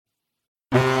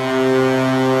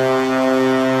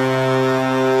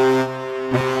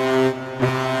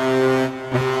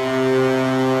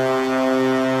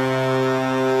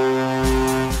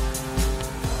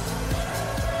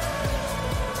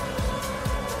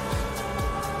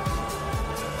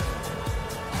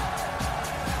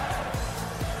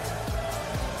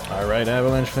All right,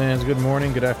 Avalanche fans, good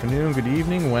morning, good afternoon, good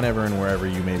evening, whenever and wherever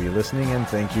you may be listening, and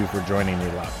thank you for joining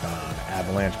the Locked On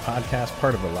Avalanche podcast,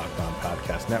 part of the Locked On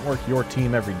Podcast Network, your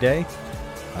team every day.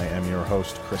 I am your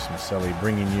host, Chris Maselli,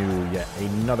 bringing you yet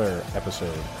another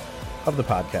episode of the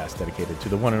podcast dedicated to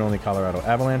the one and only Colorado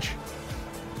Avalanche.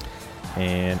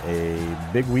 And a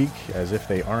big week, as if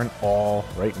they aren't all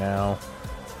right now,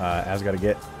 has got to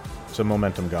get some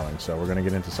momentum going. So we're going to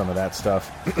get into some of that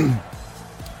stuff.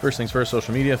 First things first,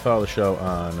 social media. Follow the show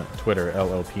on Twitter,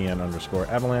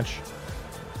 LOPN_Avalanche.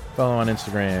 Follow on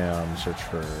Instagram, search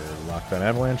for Locked On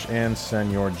Avalanche, and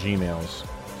send your Gmails,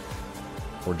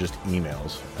 or just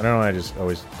emails. I don't know, I just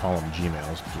always call them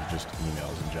Gmails, because they're just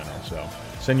emails in general. So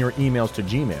send your emails to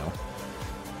Gmail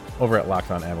over at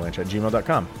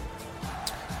lockedonavalanche@gmail.com.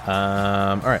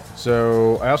 All right,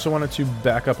 so I also wanted to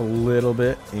back up a little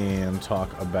bit and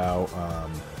talk about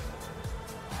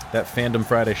that Fandom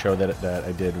Friday show that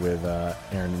I did with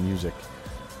Aaron Music.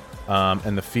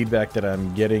 And the feedback that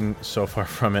I'm getting so far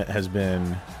from it has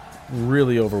been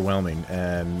really overwhelming,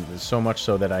 and so much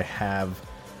so that I have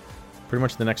pretty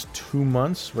much the next 2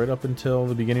 months, right up until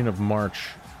the beginning of March,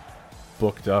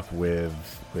 booked up with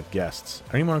guests.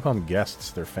 I don't even want to call them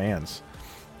guests, they're fans.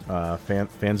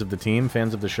 Fans of the team,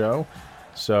 fans of the show.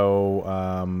 So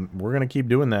we're going to keep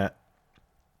doing that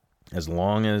as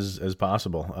long as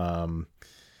possible.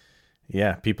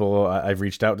 Yeah, people, I've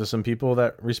reached out to some people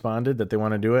that responded that they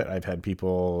want to do it. I've had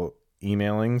people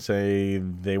emailing say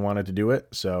they wanted to do it.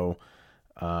 So,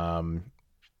 yeah,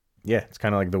 it's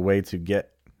kind of like the way to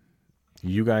get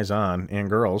you guys on, and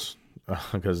girls,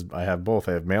 because I have both.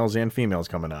 I have males and females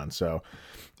coming on. So,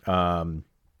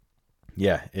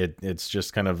 yeah, it's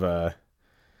just kind of,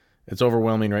 it's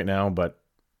overwhelming right now, but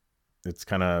it's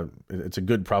a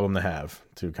good problem to have,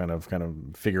 to kind of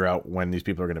figure out when these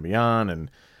people are going to be on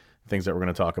and things that we're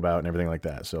going to talk about and everything like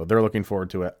that. So they're looking forward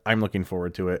to it. I'm looking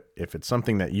forward to it. If it's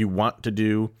something that you want to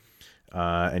do,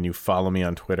 and you follow me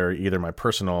on Twitter, either my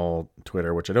personal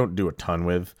Twitter, which I don't do a ton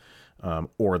with,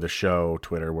 or the show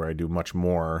Twitter, where I do much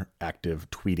more active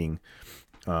tweeting.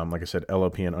 Like I said,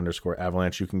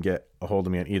 LOPN_Avalanche. You can get a hold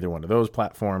of me on either one of those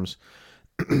platforms,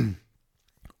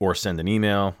 or send an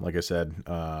email. Like I said,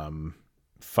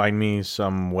 find me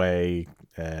some way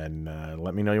and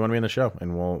let me know you want to be on the show,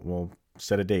 and we'll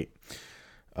set a date.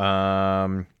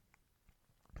 All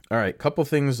right,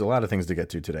 a lot of things to get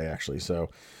to today, actually. So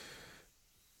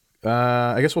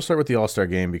I guess we'll start with the All-Star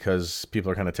game, because people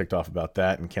are kind of ticked off about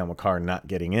that and Cale Makar not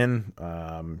getting in.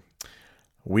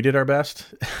 We did our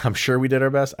best. I'm sure we did our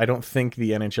best. I don't think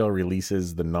the NHL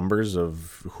releases the numbers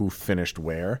of who finished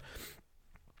where,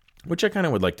 which I kind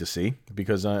of would like to see,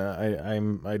 because I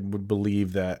would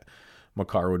believe that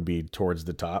Makar would be towards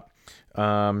the top.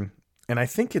 And I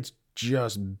think it's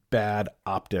just bad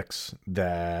optics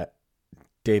that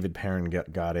David Perron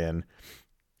got in.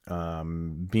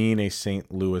 Being a St.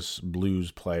 Louis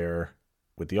Blues player,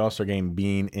 with the All-Star game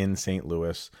being in St.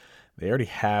 Louis, they already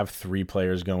have 3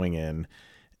 players going in,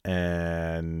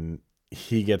 and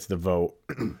he gets the vote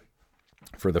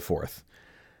for the 4th.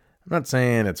 I'm not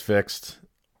saying it's fixed,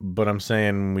 but I'm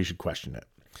saying we should question it.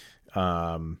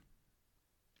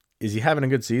 Is he having a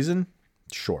good season?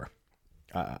 Sure.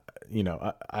 I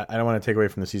don't want to take away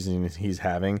from the season he's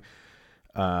having.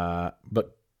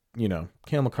 But,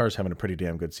 Cale Makar's having a pretty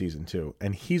damn good season too.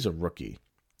 And he's a rookie.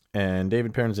 And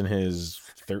David Perron's in his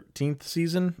 13th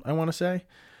season, I want to say.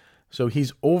 So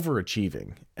he's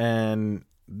overachieving. And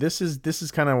this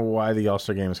is kind of why the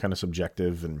All-Star game is kind of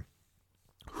subjective. And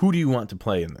who do you want to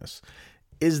play in this?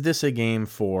 Is this a game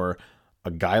for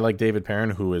a guy like David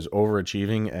Perron, who is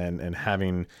overachieving and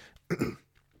having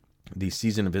the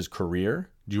season of his career?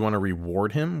 Do you want to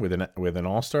reward him with an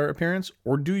All-Star appearance?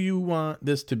 Or do you want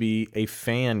this to be a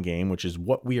fan game, which is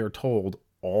what we are told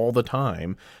all the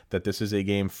time, that this is a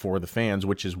game for the fans,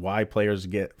 which is why players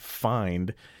get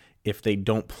fined if they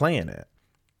don't play in it,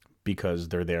 because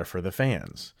they're there for the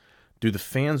fans. Do the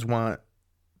fans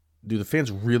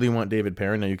really want David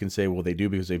Perron? Now you can say, well, they do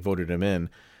because they voted him in.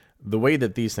 The way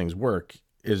that these things work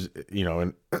is,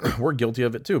 and we're guilty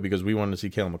of it too, because we wanted to see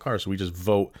Cale Makar, so we just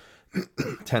vote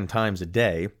 10 times a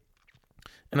day.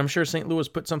 And I'm sure St. Louis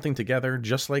put something together,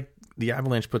 just like the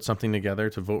Avalanche put something together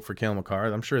to vote for Cale Makar.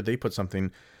 I'm sure they put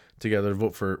something together to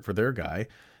vote for their guy.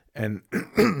 And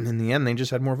in the end, they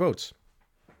just had more votes.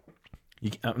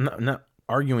 I'm not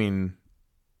arguing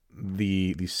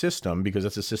the system, because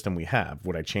that's the system we have.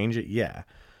 Would I change it? Yeah.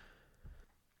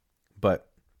 But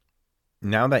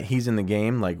now that he's in the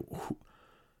game, like,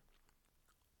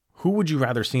 who would you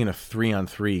rather see in a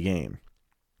 3-on-3 game?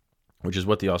 Which is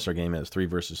what the All-Star game is, 3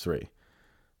 versus 3.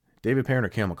 David Perron or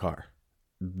Cale Makar?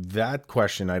 that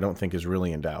question I don't think is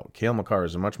really in doubt. Cale Makar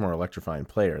is a much more electrifying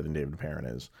player than David Perrin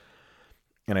is.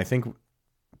 And I think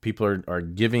people are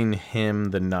giving him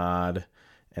the nod,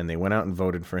 and they went out and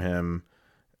voted for him.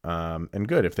 And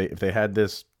good, if they had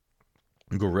this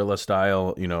guerrilla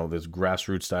style, this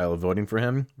grassroots style of voting for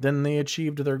him, then they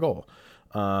achieved their goal.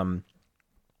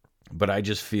 But I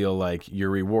just feel like you're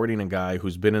rewarding a guy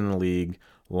who's been in the league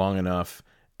long enough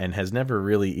and has never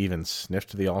really even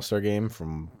sniffed the All-Star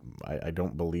game I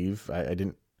don't believe. I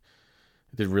did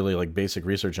really like basic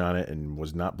research on it and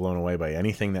was not blown away by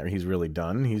anything that he's really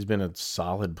done. He's been a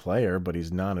solid player, but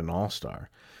he's not an All-Star.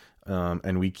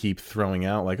 And we keep throwing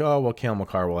out like, oh, well, Cale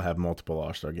Makar will have multiple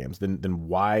All-Star games. Then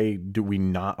why do we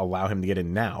not allow him to get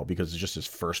in now? Because it's just his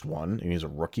first one and he's a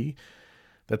rookie?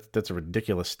 That's a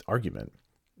ridiculous argument.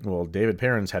 Well, David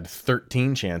Perrin's had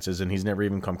 13 chances and he's never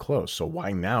even come close. So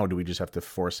why now do we just have to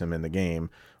force him in the game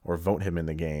or vote him in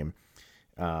the game?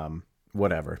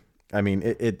 Whatever. I mean,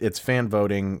 it's fan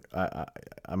voting.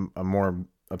 I'm more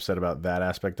upset about that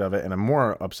aspect of it, and I'm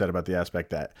more upset about the aspect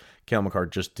that Cale Makar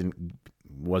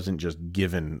wasn't just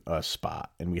given a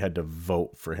spot, and we had to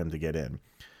vote for him to get in.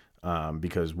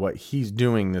 Because what he's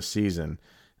doing this season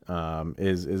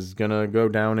is gonna go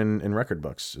down in record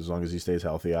books as long as he stays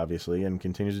healthy, obviously, and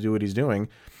continues to do what he's doing.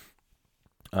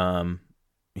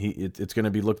 It's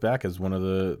gonna be looked back as one of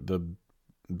the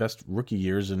best rookie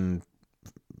years in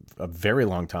a very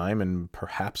long time, and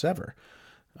perhaps ever.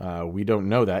 We don't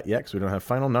know that yet because we don't have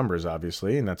final numbers,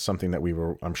 obviously, and that's something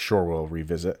that I'm sure we'll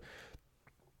revisit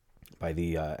by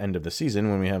the end of the season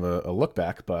when we have a look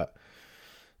back. But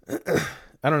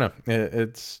I don't know.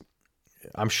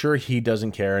 I'm sure he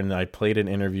doesn't care. And I played an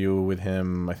interview with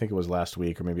him, I think it was last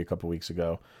week or maybe a couple weeks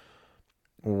ago,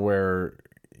 where,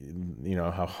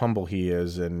 how humble he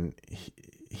is, and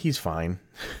he's fine.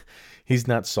 He's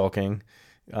not sulking.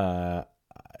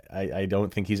 I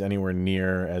don't think he's anywhere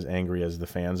near as angry as the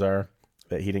fans are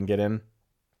that he didn't get in.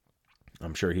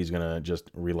 I'm sure he's going to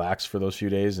just relax for those few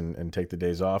days and take the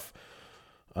days off,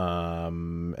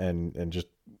 and just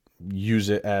use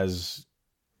it as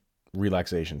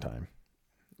relaxation time,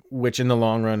 which in the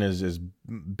long run is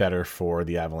better for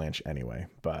the Avalanche anyway.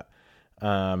 But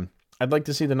I'd like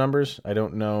to see the numbers. I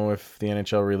don't know if the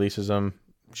NHL releases them,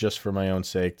 just for my own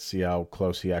sake, to see how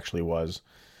close he actually was.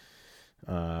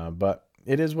 But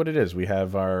it is what it is. We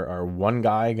have our one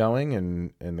guy going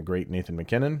and the great Nathan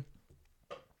MacKinnon.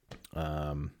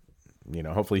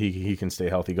 Hopefully he can stay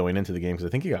healthy going into the game, because I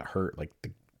think he got hurt like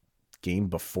the game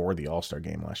before the All-Star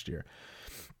game last year.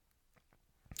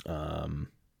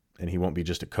 And he won't be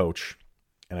just a coach.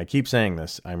 And I keep saying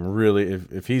this. I'm really,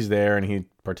 if he's there and he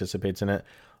participates in it,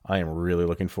 I am really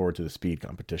looking forward to the speed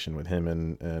competition with him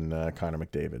and Connor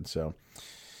McDavid. So,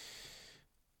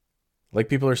 like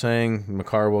people are saying,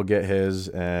 Makar will get his,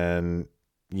 and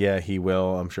yeah, he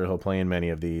will. I'm sure he'll play in many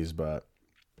of these, but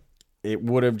it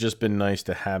would have just been nice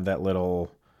to have that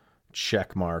little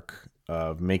check mark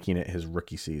of making it his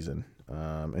rookie season.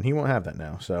 And he won't have that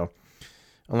now. So,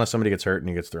 unless somebody gets hurt and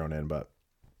he gets thrown in, but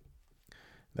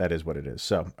that is what it is.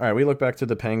 So, all right, we look back to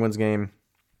the Penguins game.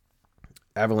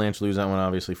 Avalanche lose that one,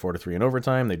 obviously 4-3 in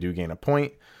overtime. They do gain a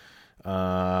point.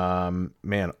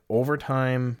 Man,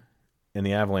 overtime and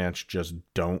the Avalanche just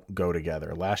don't go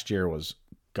together. Last year was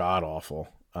god awful.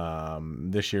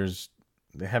 This year's,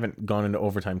 they haven't gone into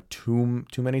overtime too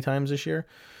many times this year.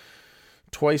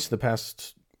 Twice the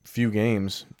past few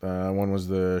games. One was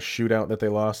the shootout that they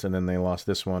lost, and then they lost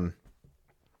this one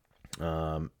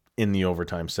in the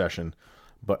overtime session.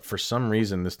 But for some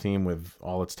reason, this team, with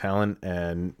all its talent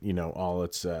and all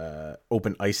its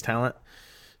open ice talent,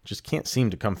 just can't seem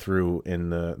to come through in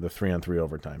the 3-on-3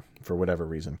 overtime for whatever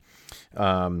reason.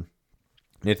 Nathan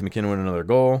MacKinnon with another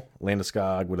goal.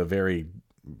 Landeskog with a very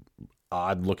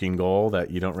odd-looking goal that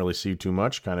you don't really see too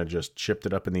much. Kind of just chipped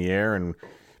it up in the air and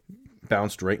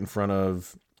bounced right in front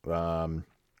of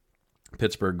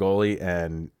Pittsburgh goalie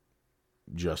and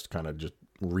just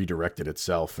redirected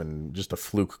itself, and just a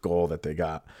fluke goal that they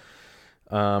got.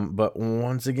 But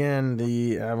once again,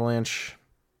 the Avalanche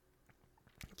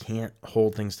can't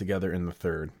hold things together in the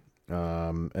third.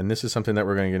 And this is something that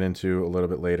we're going to get into a little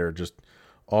bit later, just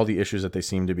all the issues that they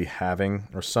seem to be having,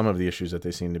 or some of the issues that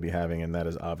they seem to be having, and that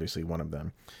is obviously one of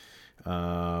them.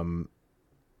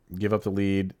 Give up the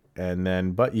lead,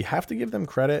 but you have to give them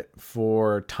credit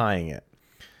for tying it.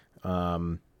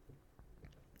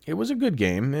 It was a good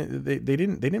game. They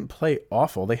didn't play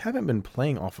awful. They haven't been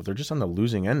playing awful. They're just on the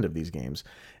losing end of these games,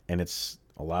 and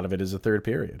a lot of it is the third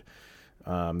period.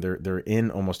 They're in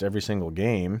almost every single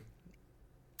game,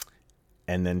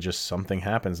 and then just something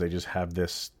happens. They just have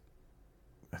this,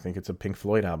 I think it's a Pink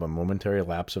Floyd album, momentary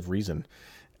lapse of reason,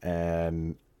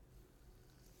 and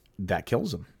that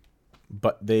kills them.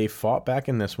 But they fought back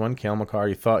in this one. Cale Makar,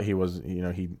 you thought he was,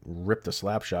 he ripped a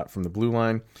slap shot from the blue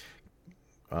line.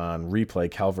 On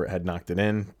replay, Calvert had knocked it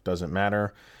in. Doesn't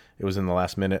matter. It was in the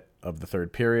last minute of the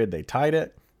third period. They tied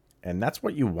it, and that's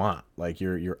what you want. Like,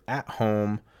 you're at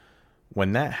home.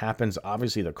 When that happens,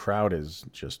 obviously the crowd is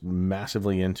just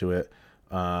massively into it.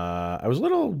 I was a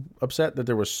little upset that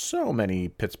there were so many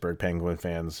Pittsburgh Penguin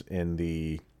fans in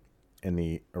the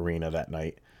arena that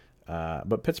night.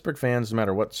 But Pittsburgh fans, no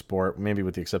matter what sport, maybe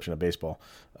with the exception of baseball,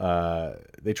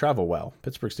 they travel well.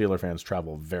 Pittsburgh Steelers fans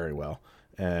travel very well.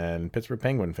 And Pittsburgh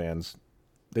Penguin fans,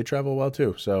 they travel well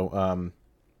too. So,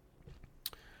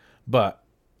 but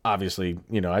obviously,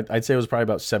 I'd say it was probably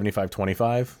about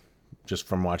 75-25 just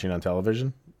from watching on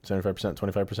television. 75%,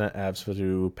 25% Avs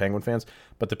to Penguin fans.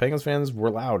 But the Penguins fans were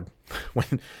loud.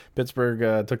 When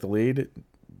Pittsburgh took the lead, it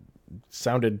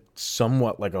sounded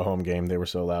somewhat like a home game. They were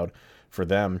so loud for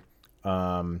them.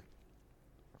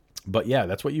 But yeah,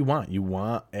 that's what you want. You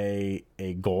want a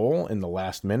goal in the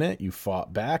last minute. You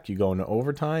fought back. You go into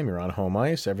overtime. You're on home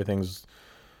ice. Everything's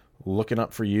looking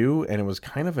up for you. And it was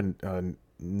kind of a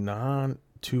not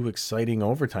too exciting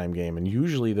overtime game. And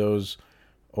usually those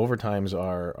overtimes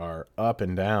are up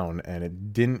and down, and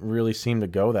it didn't really seem to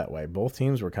go that way. Both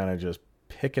teams were kind of just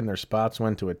picking their spots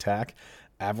when to attack.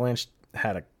 Avalanche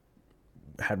had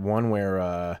one where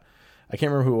I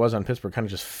can't remember who it was on Pittsburgh, kind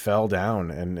of just fell down,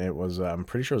 and it was I'm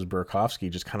pretty sure it was Burakovsky,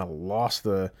 just kind of lost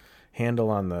the handle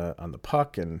on the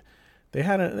puck, and they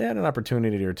had an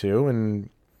opportunity or two, and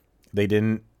they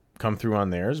didn't come through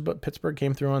on theirs, but Pittsburgh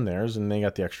came through on theirs, and they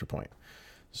got the extra point.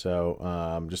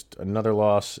 So just another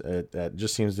loss. It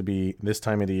just seems to be this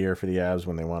time of the year for the Avs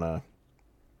when they want to,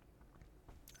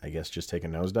 I guess, just take a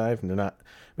nosedive. And they're not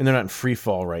in free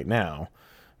fall right now,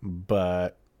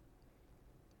 but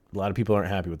a lot of people aren't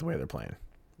happy with the way they're playing,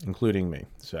 including me.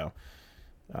 So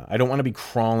I don't want to be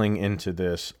crawling into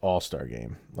this All-Star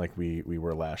game like we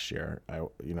were last year.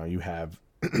 You have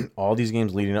all these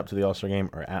games leading up to the All-Star game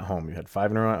are at home. You had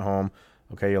 5 in a row at home.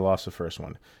 Okay, you lost the first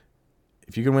one.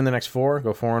 If you can win the next 4,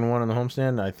 go 4-1 on the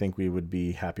homestand, I think we would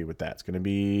be happy with that. It's going to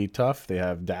be tough. They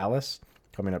have Dallas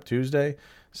coming up Tuesday.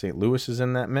 St. Louis is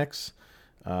in that mix.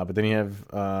 But then you have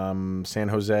San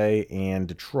Jose and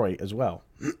Detroit as well.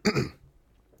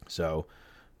 So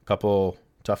a couple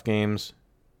tough games.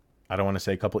 I don't want to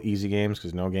say a couple easy games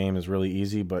because no game is really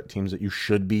easy, but teams that you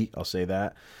should beat, I'll say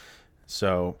that.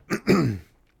 So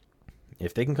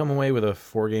if they can come away with a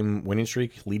 4-game winning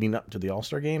streak leading up to the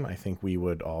All-Star game, I think we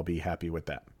would all be happy with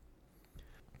that.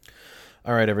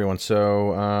 All right, everyone.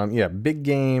 So, big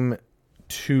game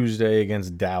Tuesday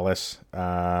against Dallas.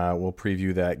 We'll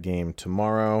preview that game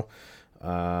tomorrow.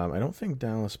 I don't think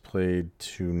Dallas played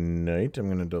tonight. I'm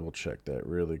going to double check that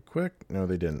really quick. No,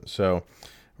 they didn't. So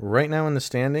right now in the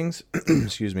standings,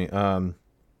 excuse me,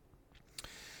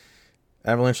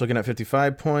 Avalanche looking at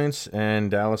 55 points and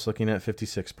Dallas looking at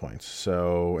 56 points.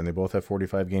 So, and they both have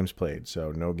 45 games played.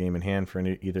 So no game in hand for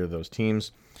either of those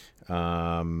teams.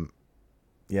 Colorado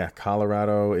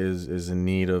is in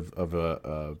need of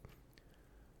a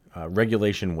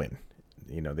regulation win.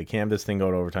 They can have this thing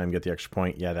go to overtime, get the extra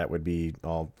point. Yeah, that would be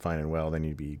all fine and well. Then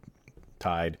you'd be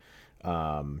tied.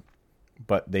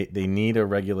 But they need a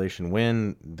regulation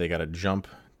win. They got to jump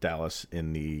Dallas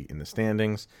in the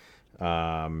standings.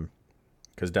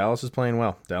 Because Dallas is playing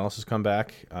well. Dallas has come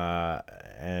back,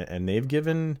 and they've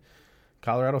given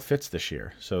Colorado fits this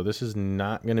year. So this is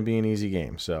not going to be an easy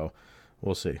game. So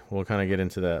we'll see. We'll kind of get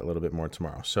into that a little bit more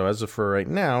tomorrow. So as of for right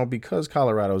now, because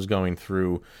Colorado is going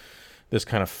through this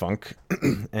kind of funk,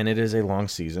 and it is a long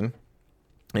season,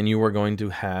 and you are going to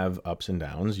have ups and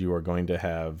downs. You are going to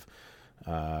have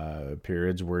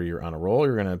periods where you're on a roll.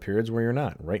 You're going to have periods where you're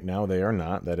not. Right now, they are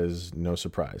not. That is no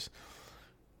surprise.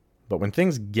 But when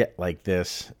things get like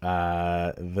this,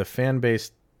 the fan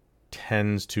base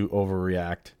tends to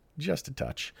overreact just a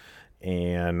touch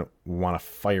and want to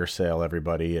fire sale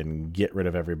everybody and get rid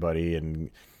of everybody and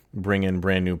bring in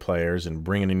brand new players and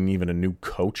bring in even a new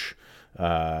coach.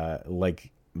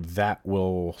 Like that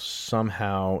will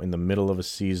somehow, in the middle of a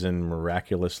season,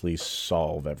 miraculously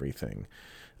solve everything.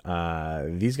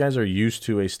 These guys are used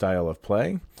to a style of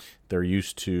play. They're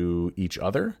used to each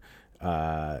other.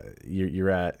 You're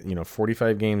at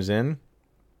 45 games in,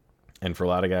 and for a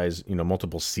lot of guys,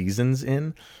 multiple seasons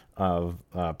in of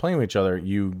playing with each other,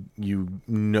 you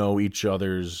know each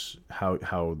other's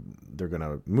how they're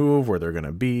gonna move, where they're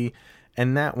gonna be,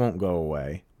 and that won't go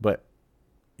away. But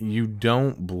you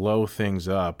don't blow things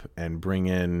up and bring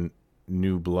in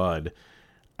new blood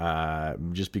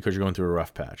just because you're going through a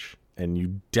rough patch, and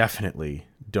you definitely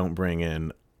don't bring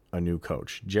in a new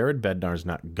coach. Jared Bednar's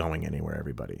not going anywhere,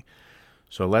 everybody.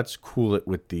 So let's cool it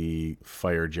with the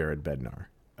fire Jared Bednar.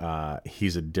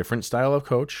 He's a different style of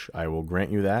coach. I will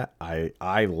grant you that.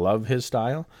 I love his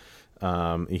style.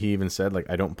 He even said, like,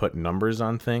 I don't put numbers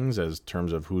on things as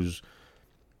terms of who's,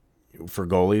 for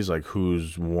goalies, like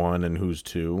who's 1 and who's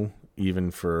 2, even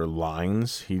for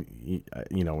lines. He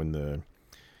you know,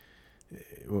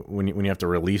 when you have to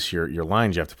release your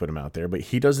lines, you have to put them out there, but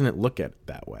he doesn't look at it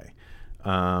that way.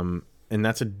 And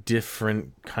that's a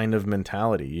different kind of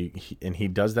mentality. And he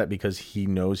does that because he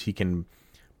knows he can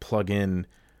plug in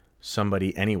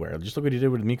somebody anywhere. Just look what he did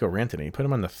with Mikko Rantanen. He put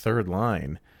him on the third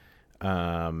line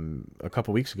a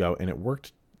couple weeks ago, and it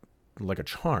worked like a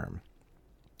charm.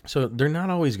 So they're not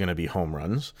always going to be home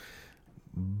runs,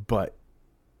 but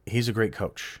he's a great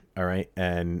coach, all right?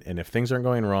 And if things aren't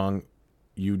going wrong,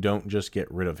 you don't just get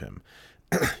rid of him.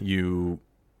 You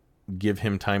give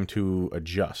him time to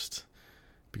adjust,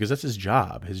 because that's his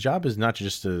job. His job is not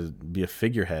just to be a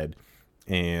figurehead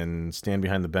and stand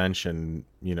behind the bench and,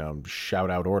 you know,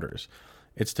 shout out orders.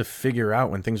 It's to figure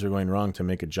out when things are going wrong, to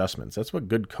make adjustments. That's what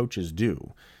good coaches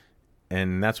do.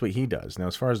 And that's what he does. Now,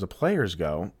 as far as the players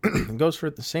go, it goes for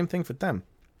the same thing for them.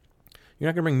 You're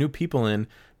not going to bring new people in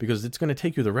because it's going to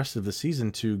take you the rest of the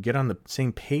season to get on the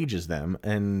same page as them,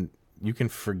 and you can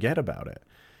forget about it.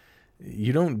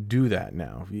 You don't do that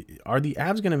now. Are the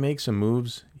Avs going to make some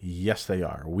moves? Yes, they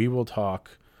are. We will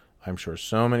talk, I'm sure,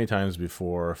 so many times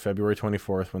before February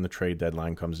 24th, when the trade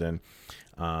deadline comes in,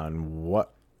 on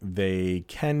what they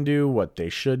can do, what they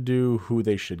should do, who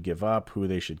they should give up, who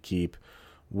they should keep.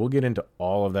 We'll get into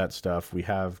all of that stuff. We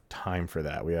have time for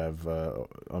that. We have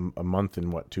a month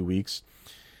and 2 weeks.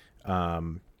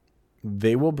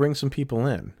 They will bring some people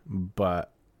in,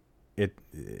 but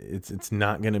it's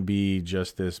not going to be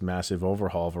just this massive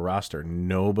overhaul of a roster.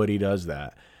 Nobody does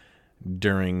that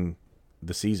during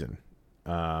the season.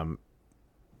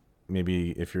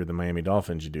 Maybe if you're the Miami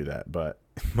Dolphins, you do that, but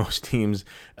most teams,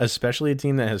 especially a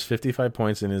team that has 55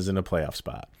 points and is in a playoff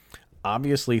spot.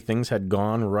 Obviously, things had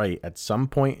gone right at some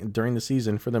point during the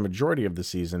season, for the majority of the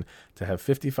season, to have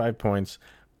 55 points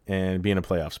and be in a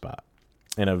playoff spot,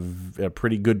 in a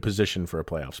pretty good position for a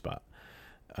playoff spot.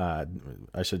 I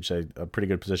should say a pretty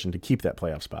good position to keep that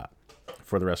playoff spot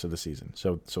for the rest of the season.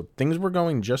 So things were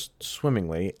going just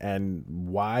swimmingly. And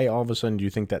why all of a sudden do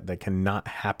you think that cannot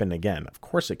happen again? Of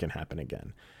course it can happen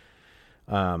again.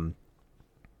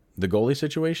 The goalie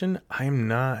situation, I'm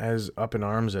not as up in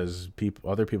arms as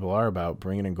other people are about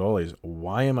bringing in goalies.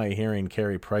 Why am I hearing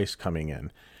Carey Price coming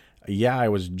in? Yeah, I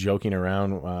was joking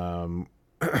around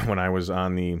when I was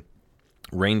on the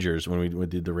Rangers, when we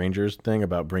did the Rangers thing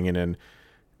about bringing in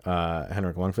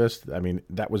Henrik Lundqvist. I mean,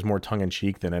 that was more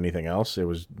tongue-in-cheek than anything else. It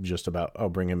was just about,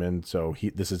 bring him in, so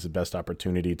this is the best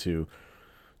opportunity to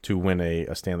win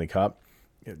a Stanley Cup.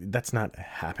 That's not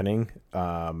happening.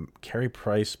 Carey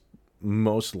Price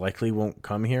most likely won't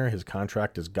come here. His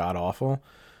contract is god-awful.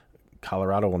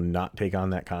 Colorado will not take on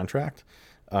that contract.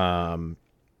 And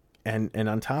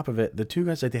on top of it, the two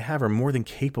guys that they have are more than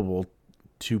capable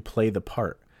to play the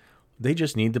part. They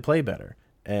just need to play better.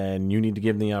 And you need to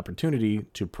give them the opportunity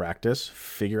to practice,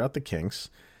 figure out the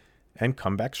kinks, and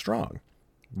come back strong.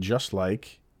 Just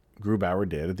like Grubauer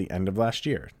did at the end of last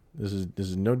year. This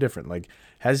is no different. Like,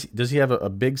 does he have a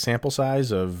big sample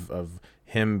size of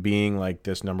him being like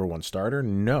this number one starter?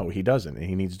 No, he doesn't, and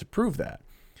he needs to prove that.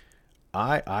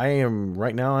 I'm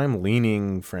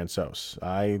leaning Francouz.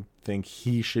 I think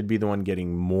he should be the one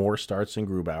getting more starts than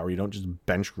Grubauer. You don't just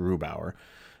bench Grubauer.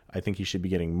 I think he should be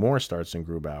getting more starts than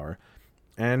Grubauer.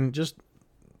 And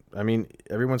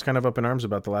everyone's kind of up in arms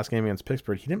about the last game against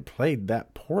Pittsburgh. He didn't play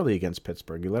that poorly against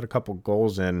Pittsburgh. He let a couple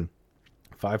goals in,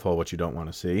 5-hole, which you don't want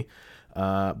to see.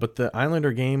 But the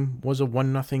Islander game was a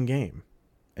 1-0 game.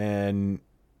 And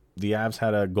the Avs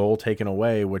had a goal taken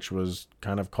away, which was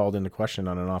kind of called into question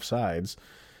on an offsides.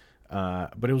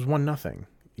 But it was 1-0.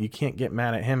 You can't get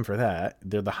mad at him for that.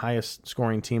 They're the highest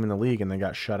scoring team in the league, and they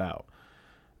got shut out.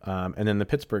 And then the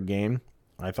Pittsburgh game,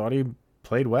 I thought he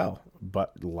played well.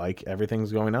 But like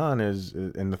everything's going on is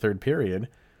in the third period,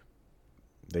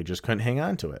 they just couldn't hang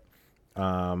on to it.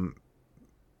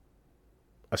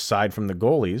 Aside from the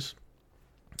goalies,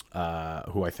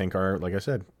 who I think are, like I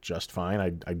said, just fine.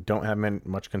 I don't have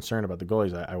much concern about the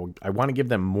goalies. I want to give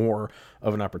them more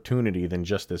of an opportunity than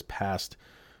just this past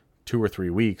 2 or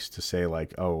 3 weeks to say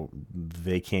like, oh,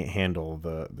 they can't handle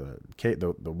the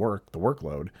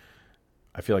workload.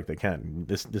 I feel like they can.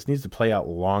 This needs to play out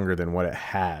longer than what it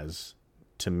has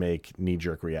to make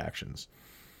knee-jerk reactions.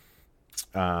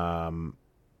 The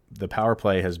power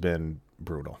play has been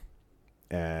brutal,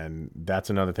 and that's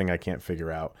another thing I can't figure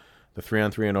out. The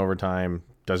 3-on-3 in overtime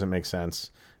doesn't make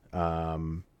sense.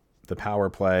 The power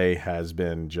play has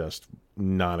been just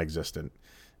non-existent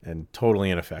and totally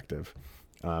ineffective.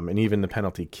 And even the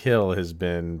penalty kill has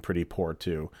been pretty poor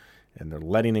too. And they're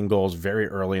letting in goals very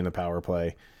early in the power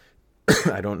play.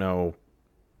 I don't know.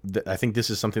 I think this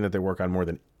is something that they work on more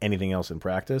than anything else in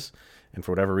practice. And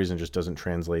for whatever reason, just doesn't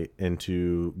translate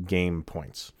into game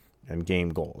points and game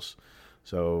goals.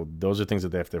 So those are things that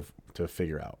they have to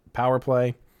figure out. Power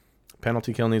play,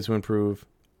 penalty kill needs to improve.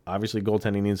 Obviously,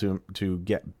 goaltending needs to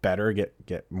get better,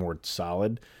 get more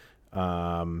solid.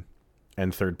 And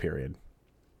third period.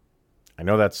 I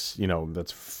know that's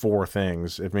four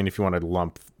things. I mean, if you want to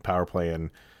lump power play and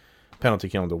penalty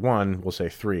kill into one, we'll say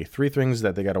three. Three things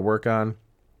that they got to work on.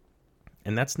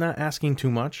 And that's not asking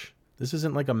too much. This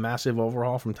isn't like a massive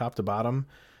overhaul from top to bottom.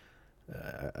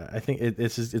 I think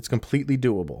it's completely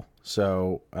doable.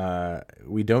 So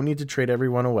we don't need to trade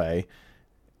everyone away.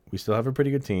 We still have a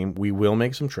pretty good team. We will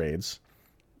make some trades.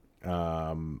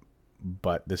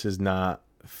 But this is not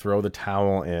throw the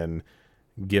towel in,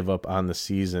 give up on the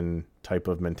season type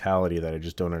of mentality that I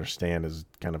just don't understand is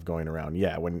kind of going around.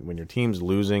 Yeah, when your team's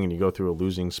losing and you go through a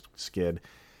losing skid,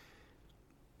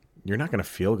 you're not going to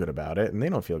feel good about it, and they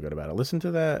don't feel good about it. Listen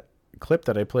to that clip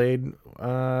that I played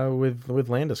with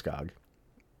Landeskog.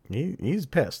 He's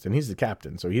pissed, and he's the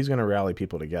captain, so he's going to rally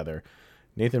people together.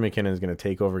 Nathan MacKinnon is going to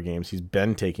take over games. He's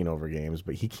been taking over games,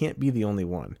 but he can't be the only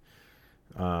one.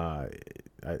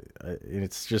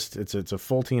 It's a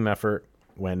full team effort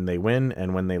when they win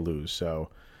and when they lose. So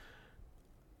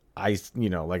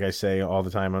like I say all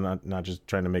the time, I'm not just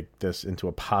trying to make this into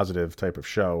a positive type of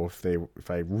show.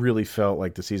 If I really felt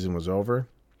like the season was over,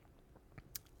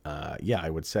 I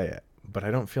would say it, but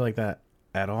I don't feel like that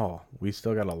at all. We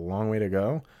still got a long way to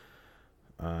go.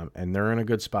 And they're in a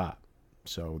good spot.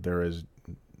 So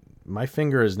my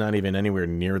finger is not even anywhere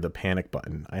near the panic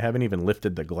button. I haven't even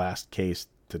lifted the glass case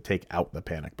to take out the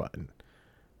panic button.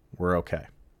 We're okay.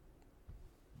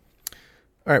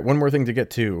 All right, one more thing to get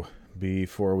to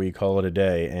before we call it a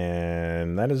day,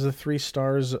 and that is the 3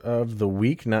 stars of the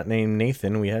week, not named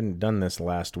Nathan. We hadn't done this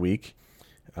last week,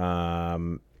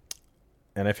 and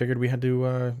I figured we had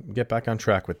to get back on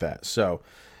track with that. So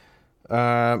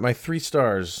my 3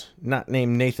 stars, not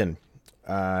named Nathan.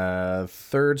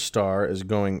 Third star is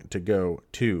going to go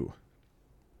to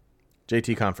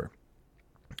JT Compher.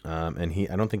 And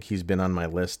I don't think he's been on my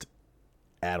list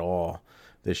at all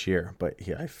this year, but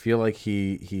I feel like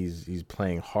he's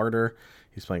playing harder.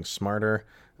 He's playing smarter.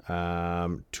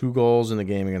 2 goals in the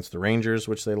game against the Rangers,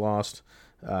 which they lost.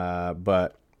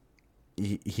 But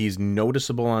he's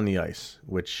noticeable on the ice,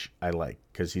 which I like,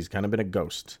 because he's kind of been a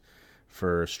ghost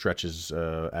for stretches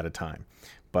at a time.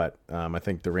 But I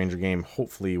think the Ranger game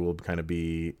hopefully will kind of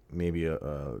be maybe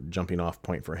a jumping off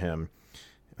point for him,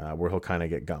 where he'll kind of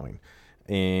get going.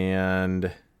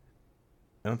 And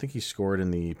I don't think he scored in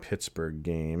the Pittsburgh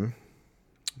game.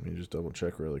 Let me just double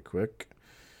check really quick.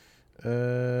 I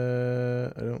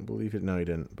don't believe it. No, he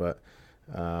didn't. But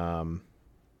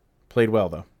played well,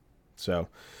 though. So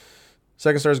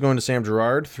second star is going to Sam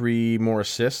Girard. 3 more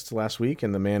assists last week,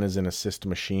 and the man is an assist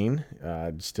machine.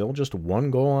 Still just 1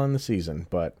 goal on the season,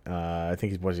 but I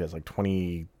think he has like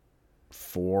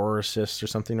 24 assists or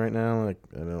something right now. Like,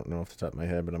 I don't know off the top of my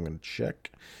head, but I'm going to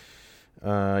check.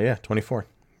 24.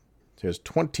 So he has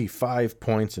 25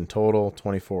 points in total,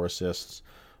 24 assists,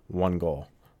 1 goal.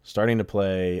 Starting to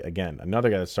play, again,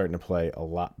 another guy that's starting to play a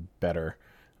lot better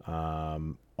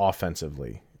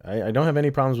offensively. I don't have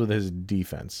any problems with his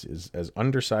defense. As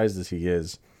undersized as he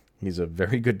is, he's a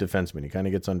very good defenseman. He kind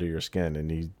of gets under your skin, and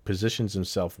he positions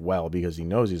himself well because he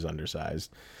knows he's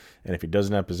undersized. And if he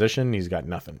doesn't have position, he's got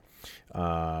nothing.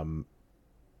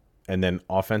 And then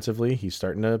offensively, he's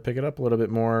starting to pick it up a little bit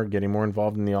more, getting more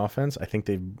involved in the offense. I think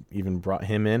they've even brought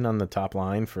him in on the top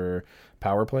line for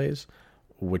power plays,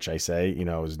 which I say,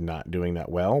 is not doing that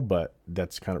well, but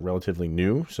that's kind of relatively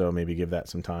new. So maybe give that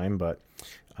some time. But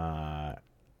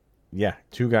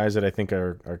 2 guys that I think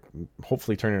are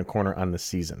hopefully turning a corner on the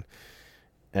season.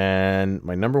 And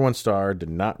my number 1 star did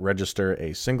not register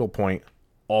a single point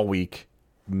all week,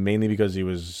 mainly because he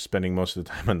was spending most of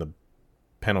the time on the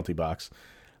penalty box.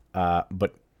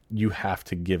 But you have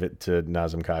to give it to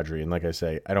Nazem Kadri. And like I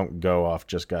say, I don't go off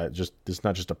it's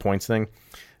not just a points thing.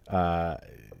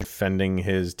 Defending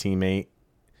his teammate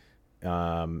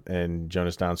and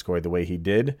Jonas Donskoy the way he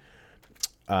did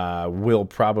will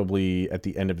probably at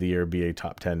the end of the year be a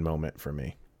top 10 moment for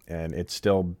me. And it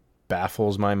still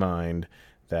baffles my mind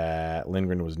that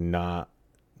Lindgren was not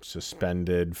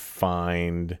suspended,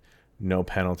 fined, no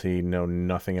penalty, no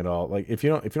nothing at all. Like if you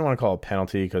don't want to call it a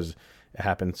penalty because it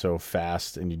happened so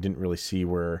fast and you didn't really see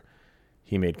where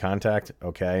he made contact,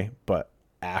 okay. But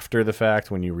after the fact,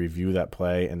 when you review that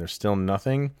play and there's still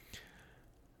nothing,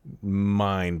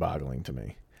 mind-boggling to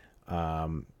me.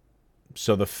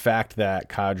 So the fact that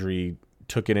Kadri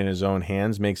took it in his own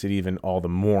hands makes it even all the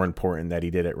more important that he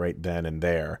did it right then and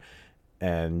there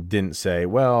and didn't say,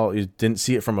 well, he didn't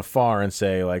see it from afar and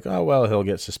say like, oh, well, he'll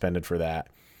get suspended for that.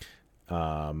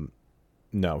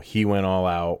 No, he went all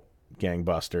out,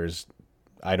 gangbusters.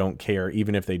 I don't care.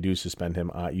 Even if they do suspend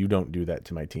him, you don't do that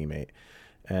to my teammate.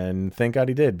 And thank God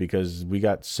he did, because we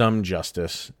got some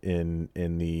justice in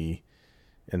the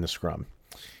scrum.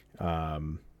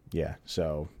 Yeah,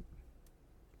 so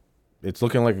it's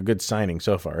looking like a good signing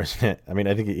so far, isn't it? I mean,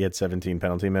 I think he had 17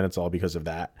 penalty minutes all because of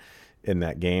that in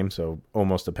that game, so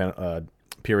almost a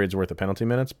period's worth of penalty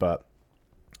minutes, but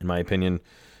in my opinion,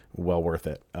 well worth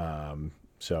it.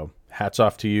 So hats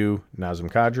off to you,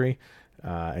 Nazem Kadri,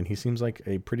 and he seems like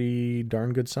a pretty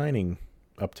darn good signing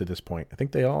up to this point. I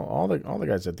think they all the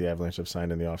guys that the Avalanche have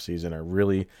signed in the offseason are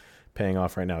really paying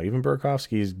off right now. Even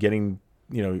Burakovsky's getting,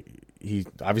 he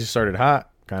obviously started hot,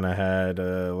 kind of had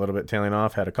a little bit tailing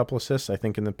off, had a couple assists, I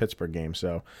think, in the Pittsburgh game.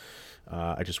 So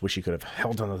I just wish he could have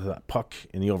held on to that puck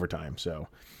in the overtime. So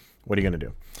what are you going to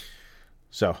do?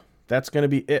 So that's going to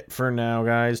be it for now,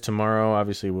 guys. Tomorrow,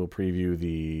 obviously, we'll preview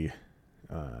the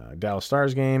Dallas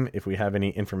Stars game. If we have any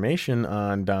information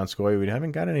on Donskoy, we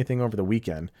haven't got anything over the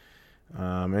weekend.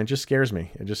 And it just scares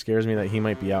me. It just scares me that he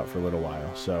might be out for a little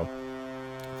while. So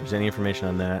if there's any information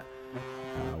on that,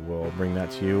 we'll bring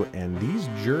that to you. And these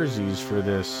jerseys for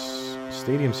this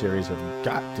Stadium Series have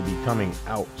got to be coming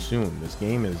out soon. This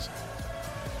game is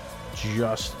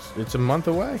it's a month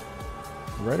away.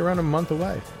 Right around a month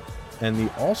away. And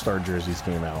the All-Star jerseys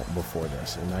came out before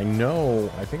this. And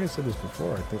I think I said this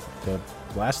before, I think the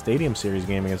last Stadium Series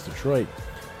game against Detroit,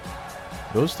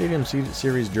 those Stadium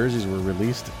Series jerseys were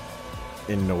released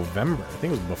in November. I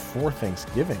think it was before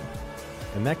Thanksgiving.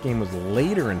 And that game was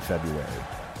later in February.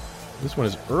 This one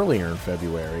is earlier in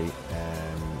February,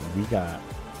 and we got a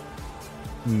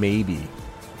maybe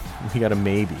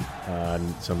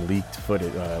on some leaked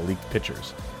footage, leaked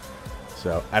pictures.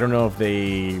 So I don't know if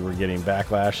they were getting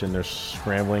backlash and they're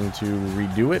scrambling to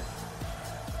redo it.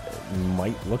 It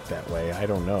might look that way. I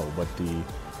don't know. But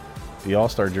the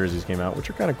All-Star jerseys came out, which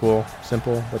are kind of cool.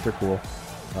 Simple, but they're cool.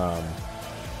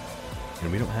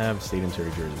 And we don't have Stadium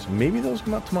Series jerseys. Maybe those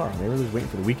come out tomorrow. Maybe we're just waiting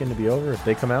for the weekend to be over. If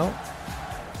they come out,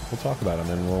 we'll talk about them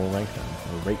and we'll rank them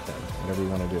or rate them, whatever we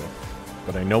want to do.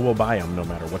 But I know we'll buy them no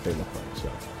matter what they look like.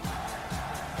 So,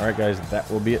 all right, guys, that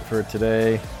will be it for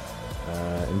today.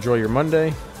 Enjoy your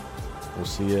Monday. We'll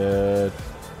see you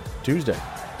Tuesday.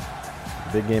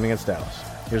 Big game against Dallas.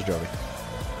 Here's Joey.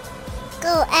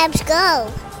 Go, Abs,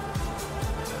 go.